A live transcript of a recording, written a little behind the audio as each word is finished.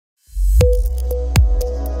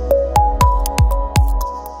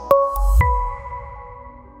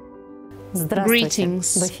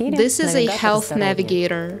Greetings, this is a Health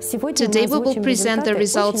Navigator. Today we will present the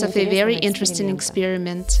results of a very interesting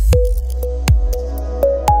experiment.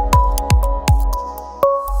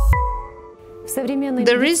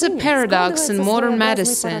 There is a paradox in modern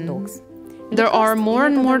medicine. There are more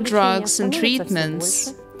and more drugs and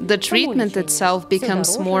treatments. The treatment itself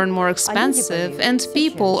becomes more and more expensive, and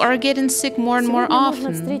people are getting sick more and more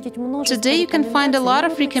often. Today you can find a lot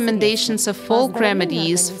of recommendations of folk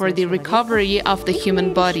remedies for the recovery of the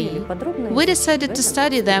human body. We decided to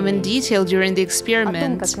study them in detail during the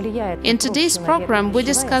experiment. In today's program, we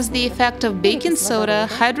discuss the effect of baking soda,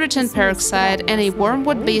 hydrogen peroxide, and a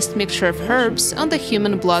wormwood-based mixture of herbs on the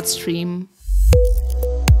human bloodstream.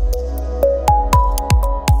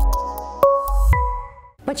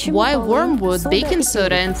 Why wormwood, baking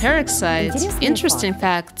soda, and peroxide? Interesting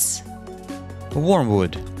facts.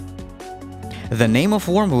 Wormwood. The name of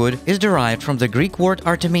wormwood is derived from the Greek word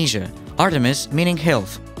Artemisia, Artemis meaning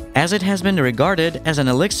health, as it has been regarded as an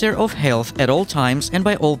elixir of health at all times and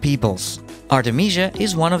by all peoples. Artemisia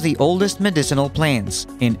is one of the oldest medicinal plants.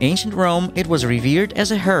 In ancient Rome, it was revered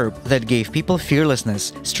as a herb that gave people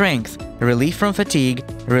fearlessness, strength, relief from fatigue,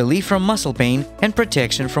 relief from muscle pain, and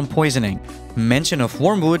protection from poisoning. Mention of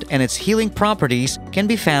wormwood and its healing properties can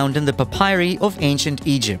be found in the papyri of ancient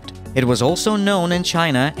Egypt. It was also known in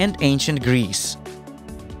China and ancient Greece.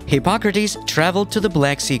 Hippocrates traveled to the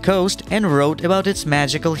Black Sea coast and wrote about its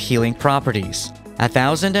magical healing properties.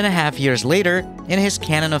 1,500 years later, in his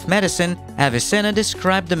Canon of Medicine, Avicenna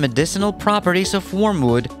described the medicinal properties of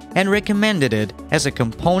wormwood and recommended it as a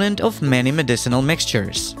component of many medicinal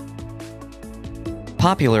mixtures.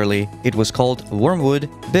 Popularly, it was called wormwood,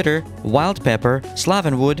 bitter, wild pepper,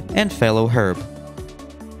 slavenwood, and fellow herb.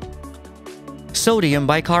 Sodium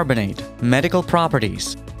bicarbonate. Medical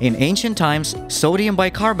properties. In ancient times, sodium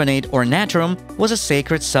bicarbonate or natrum was a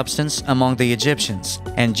sacred substance among the Egyptians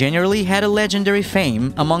and generally had a legendary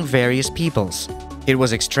fame among various peoples. It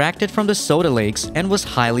was extracted from the soda lakes and was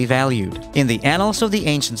highly valued. In the annals of the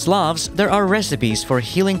ancient Slavs, there are recipes for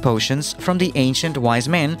healing potions from the ancient wise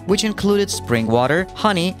men, which included spring water,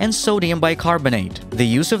 honey, and sodium bicarbonate. The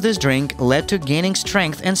use of this drink led to gaining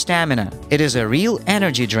strength and stamina. It is a real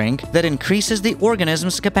energy drink that increases the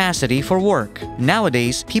organism's capacity for work.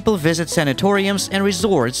 Nowadays, people visit sanatoriums and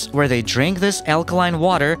resorts where they drink this alkaline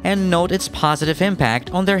water and note its positive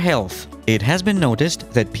impact on their health. It has been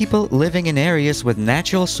noticed that people living in areas with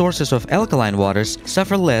natural sources of alkaline waters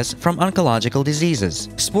suffer less from oncological diseases.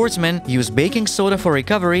 Sportsmen use baking soda for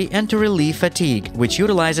recovery and to relieve fatigue, which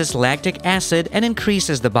utilizes lactic acid and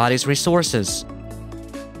increases the body's resources.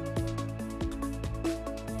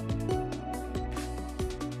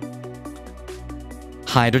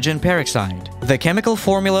 Hydrogen peroxide. The chemical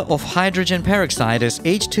formula of hydrogen peroxide is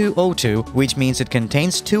H2O2, which means it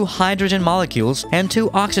contains 2 hydrogen molecules and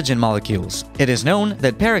 2 oxygen molecules. It is known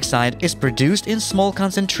that peroxide is produced in small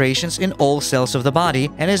concentrations in all cells of the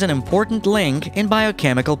body and is an important link in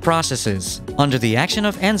biochemical processes. Under the action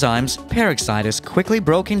of enzymes, peroxide is quickly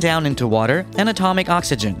broken down into water and atomic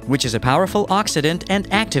oxygen, which is a powerful oxidant and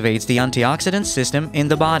activates the antioxidant system in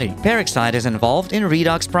the body. Peroxide is involved in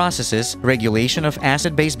redox processes, regulation of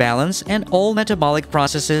acid-base balance, and all metabolic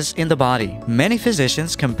processes in the body. Many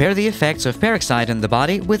physicians compare the effects of peroxide in the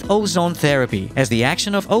body with ozone therapy, as the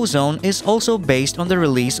action of ozone is also based on the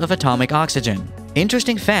release of atomic oxygen.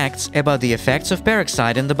 Interesting facts about the effects of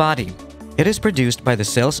peroxide in the body. It is produced by the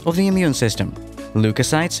cells of the immune system,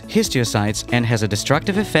 leukocytes, histiocytes, and has a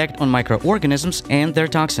destructive effect on microorganisms and their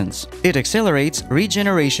toxins. It accelerates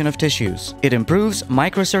regeneration of tissues. It improves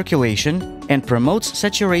microcirculation and promotes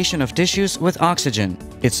saturation of tissues with oxygen.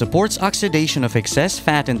 It supports oxidation of excess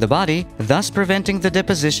fat in the body, thus preventing the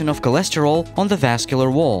deposition of cholesterol on the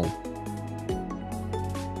vascular wall.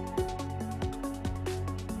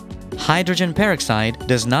 Hydrogen peroxide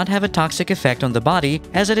does not have a toxic effect on the body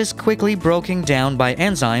as it is quickly broken down by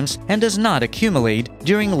enzymes and does not accumulate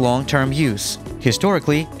during long-term use.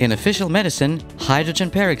 Historically, in official medicine, hydrogen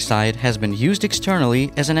peroxide has been used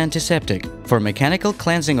externally as an antiseptic, for mechanical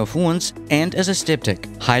cleansing of wounds, and as a styptic.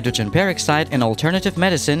 Hydrogen peroxide in alternative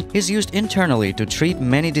medicine is used internally to treat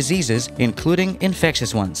many diseases, including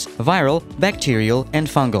infectious ones, viral, bacterial, and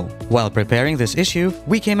fungal. While preparing this issue,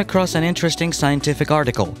 we came across an interesting scientific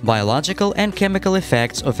article, Biological and Chemical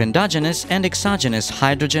Effects of Endogenous and Exogenous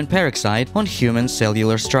Hydrogen Peroxide on Human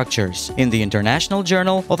Cellular Structures, in the International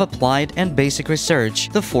Journal of Applied and Basic Research,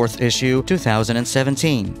 the 4th issue,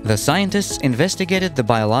 2017. The scientists investigated the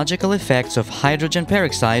biological effects of hydrogen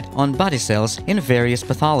peroxide on body cells in various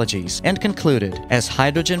pathologies and concluded, as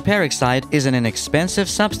hydrogen peroxide is an inexpensive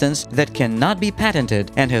substance that cannot be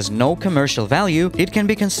patented and has no commercial value, it can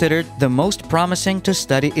be considered the most promising to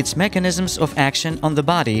study its mechanisms of action on the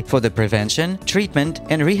body for the prevention, treatment,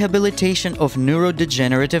 and rehabilitation of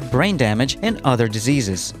neurodegenerative brain damage and other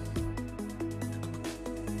diseases.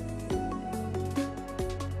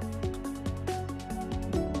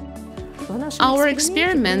 Our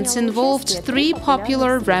experiments involved 3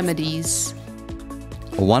 popular remedies.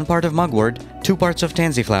 1 part of mugwort, 2 parts of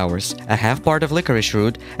tansy flowers, a half part of licorice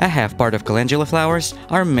root, a half part of calendula flowers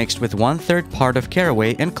are mixed with 1/3 part of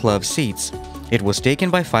caraway and clove seeds. It was taken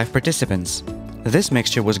by 5 participants. This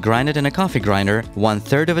mixture was grinded in a coffee grinder.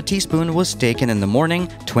 1/3 of a teaspoon was taken in the morning,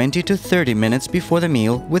 20 to 30 minutes before the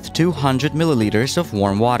meal, with 200 milliliters of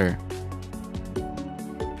warm water.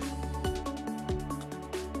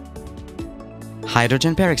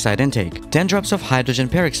 Hydrogen peroxide intake. 10 drops of hydrogen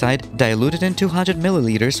peroxide diluted in 200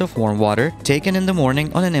 milliliters of warm water, taken in the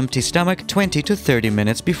morning on an empty stomach 20 to 30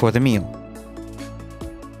 minutes before the meal.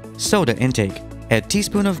 Soda intake. A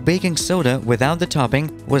teaspoon of baking soda without the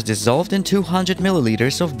topping was dissolved in 200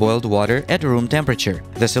 milliliters of boiled water at room temperature.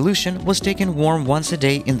 The solution was taken warm once a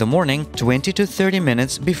day in the morning, 20 to 30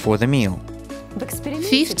 minutes before the meal.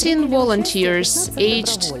 15 volunteers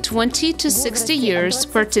aged 20 to 60 years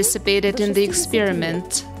participated in the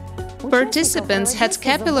experiment. Participants had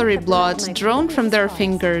capillary blood drawn from their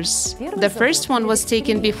fingers. The first one was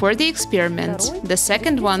taken before the experiment, the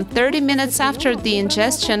second one 30 minutes after the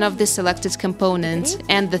ingestion of the selected component,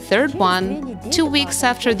 and the third one 2 weeks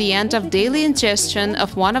after the end of daily ingestion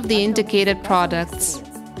of one of the indicated products.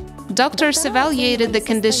 Doctors evaluated the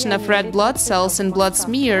condition of red blood cells in blood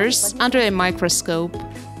smears under a microscope.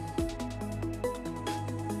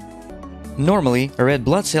 Normally, red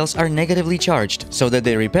blood cells are negatively charged, so that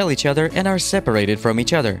they repel each other and are separated from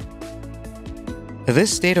each other. This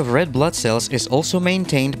state of red blood cells is also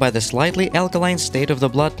maintained by the slightly alkaline state of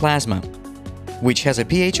the blood plasma, which has a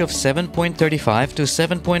pH of 7.35 to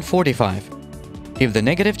 7.45. If the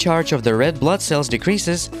negative charge of the red blood cells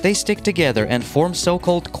decreases, they stick together and form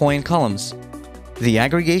so-called coin columns. The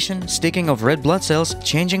aggregation, sticking of red blood cells,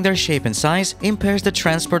 changing their shape and size, impairs the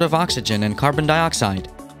transport of oxygen and carbon dioxide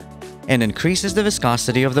and increases the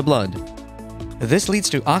viscosity of the blood. This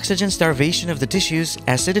leads to oxygen starvation of the tissues,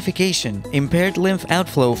 acidification, impaired lymph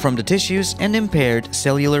outflow from the tissues, and impaired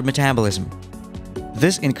cellular metabolism.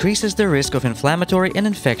 This increases the risk of inflammatory and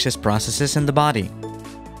infectious processes in the body.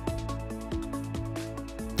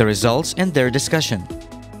 The results and their discussion.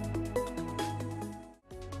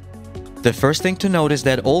 The first thing to note is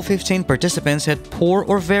that all 15 participants had poor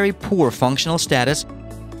or very poor functional status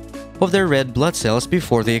of their red blood cells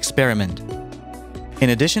before the experiment. In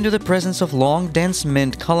addition to the presence of long, dense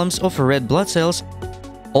mint columns of red blood cells,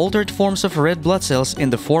 altered forms of red blood cells in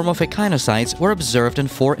the form of echinocytes were observed in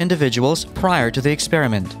 4 individuals prior to the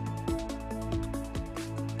experiment.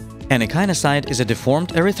 An echinocyte is a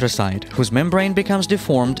deformed erythrocyte whose membrane becomes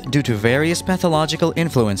deformed due to various pathological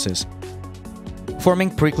influences, forming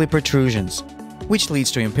prickly protrusions, which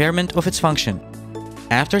leads to impairment of its function.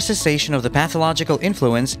 After cessation of the pathological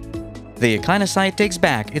influence, the echinocyte takes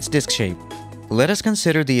back its disc shape. Let us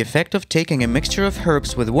consider the effect of taking a mixture of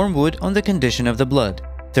herbs with wormwood on the condition of the blood.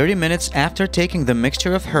 30 minutes after taking the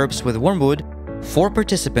mixture of herbs with wormwood, 4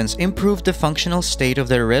 participants improved the functional state of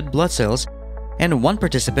their red blood cells, and 1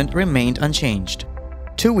 participant remained unchanged.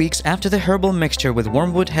 2 weeks after the herbal mixture with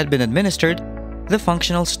wormwood had been administered, the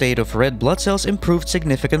functional state of red blood cells improved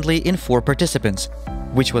significantly in 4 participants,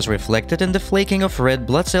 which was reflected in the flaking of red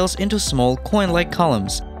blood cells into small coin-like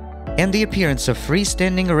columns, and the appearance of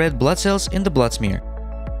freestanding red blood cells in the blood smear.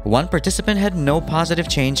 1 participant had no positive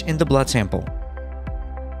change in the blood sample.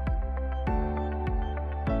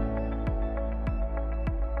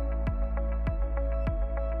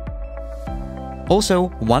 Also,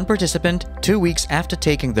 1 participant, 2 weeks after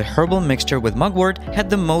taking the herbal mixture with mugwort, had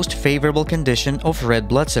the most favorable condition of red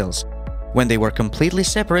blood cells, when they were completely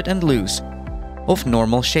separate and loose, of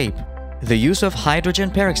normal shape. The use of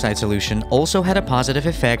hydrogen peroxide solution also had a positive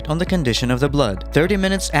effect on the condition of the blood. 30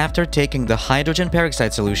 minutes after taking the hydrogen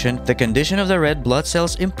peroxide solution, the condition of the red blood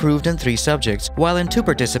cells improved in 3 subjects, while in 2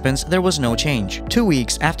 participants there was no change. 2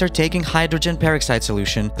 weeks after taking hydrogen peroxide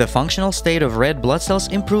solution, the functional state of red blood cells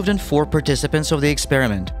improved in 4 participants of the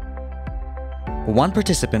experiment. 1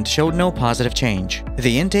 participant showed no positive change.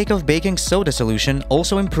 The intake of baking soda solution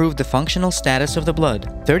also improved the functional status of the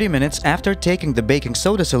blood. 30 minutes after taking the baking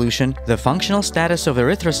soda solution, the functional status of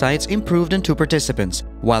erythrocytes improved in 2 participants,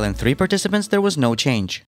 while in 3 participants there was no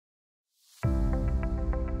change.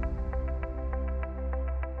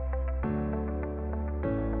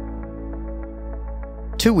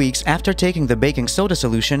 Two weeks after taking the baking soda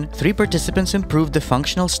solution, 3 participants improved the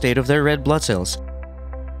functional state of their red blood cells.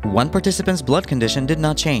 1 participant's blood condition did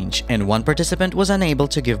not change, and 1 participant was unable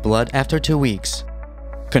to give blood after 2 weeks.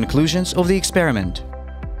 Conclusions of the experiment.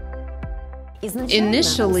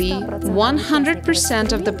 Initially,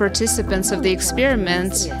 100% of the participants of the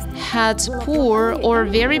experiment had poor or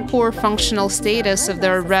very poor functional status of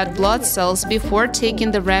their red blood cells before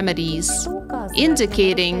taking the remedies,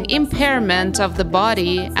 indicating impairment of the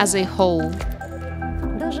body as a whole.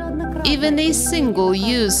 Even a single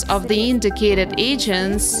use of the indicated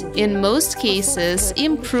agents, in most cases,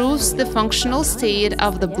 improves the functional state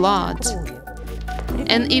of the blood.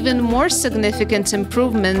 An even more significant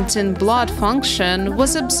improvement in blood function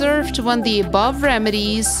was observed when the above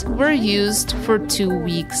remedies were used for 2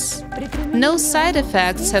 weeks. No side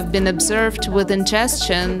effects have been observed with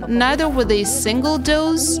ingestion, neither with a single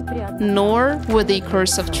dose nor with a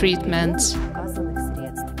course of treatment.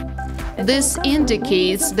 This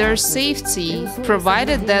indicates their safety,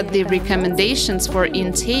 provided that the recommendations for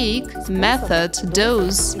intake, method,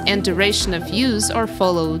 dose, and duration of use are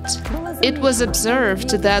followed. It was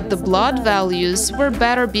observed that the blood values were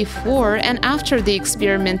better before and after the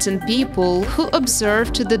experiment in people who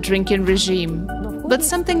observed the drinking regime. But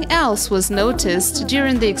something else was noticed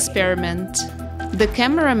during the experiment. The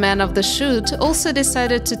cameraman of the shoot also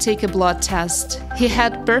decided to take a blood test. He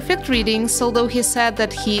had perfect readings, although he said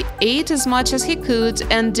that he ate as much as he could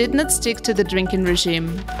and did not stick to the drinking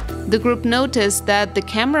regime. The group noticed that the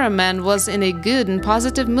cameraman was in a good and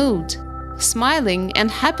positive mood, smiling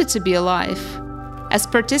and happy to be alive. As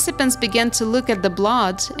participants began to look at the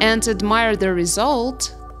blood and admire the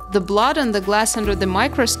result, the blood on the glass under the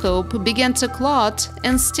microscope began to clot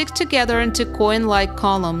and stick together into coin-like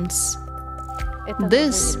columns.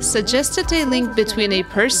 This suggested a link between a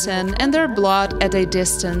person and their blood at a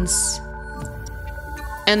distance.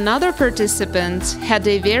 Another participant had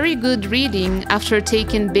a very good reading after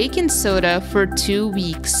taking baking soda for 2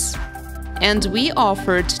 weeks. And we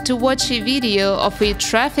offered to watch a video of a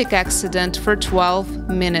traffic accident for 12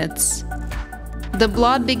 minutes. The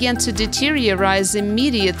blood began to deteriorate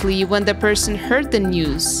immediately when the person heard the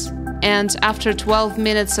news, and after 12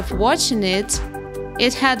 minutes of watching it,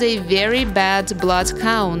 it had a very bad blood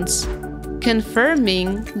count,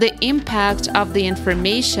 confirming the impact of the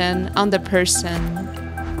information on the person.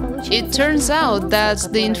 It turns out that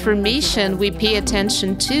the information we pay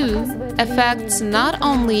attention to affects not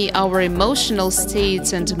only our emotional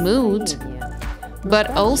states and mood, but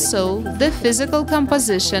also the physical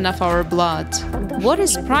composition of our blood. What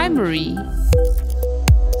is primary?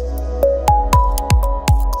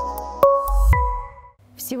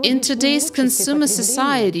 In today's consumer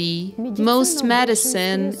society, most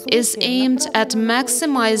medicine is aimed at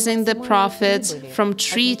maximizing the profit from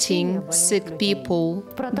treating sick people.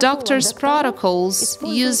 Doctors' protocols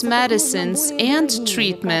use medicines and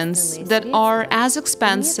treatments that are as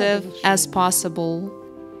expensive as possible.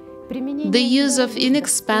 The use of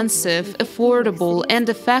inexpensive, affordable, and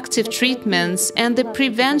effective treatments and the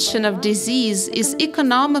prevention of disease is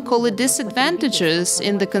economically disadvantageous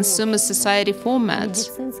in the consumer society format.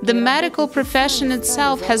 The medical profession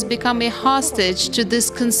itself has become a hostage to this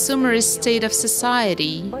consumerist state of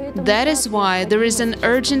society. That is why there is an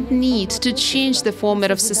urgent need to change the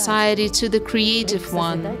format of society to the creative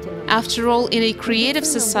one. After all, in a creative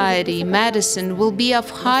society, medicine will be of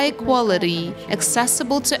high quality,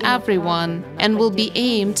 accessible to everyone, and will be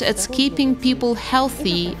aimed at keeping people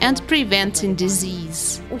healthy and preventing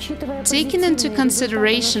disease. Taking into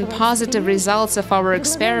consideration positive results of our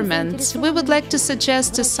experiments, we would like to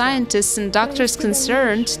suggest to scientists and doctors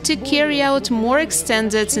concerned to carry out more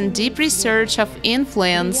extended and deep research of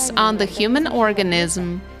influence on the human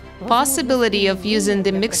organism, possibility of using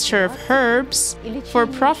the mixture of herbs for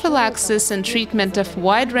prophylaxis and treatment of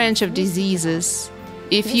wide range of diseases.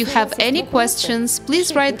 If you have any questions,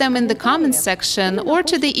 please write them in the comments section or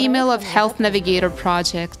to the email of Health Navigator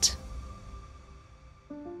project.